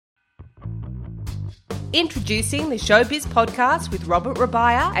Introducing the ShowBiz podcast with Robert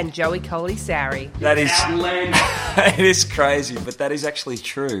Rabiah and Joey Coley-Sowry. That is, it is crazy, but that is actually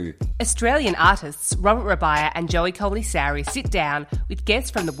true. Australian artists Robert Rabiah and Joey Coley-Sowry sit down with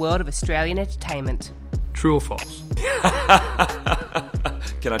guests from the world of Australian entertainment. True or false?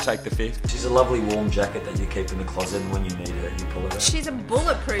 Can I take the fifth? She's a lovely warm jacket that you keep in the closet, and when you need it, you pull it out. She's a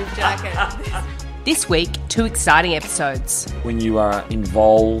bulletproof jacket. This week, 2 exciting episodes. When you are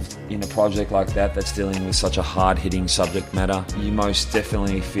involved in a project like that that's dealing with such a hard-hitting subject matter, you most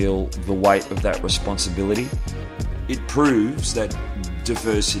definitely feel the weight of that responsibility. It proves that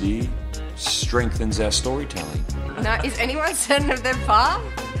diversity strengthens our storytelling. No, is anyone certain of their path?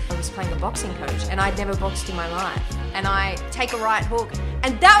 I was playing a boxing coach and I'd never boxed in my life. And I take a right hook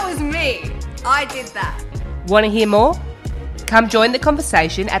and that was me. I did that. Want to hear more? Come join the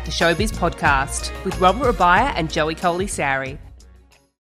conversation at the ShowBiz podcast with Robert Rabiah and Joey Coley-Sowry.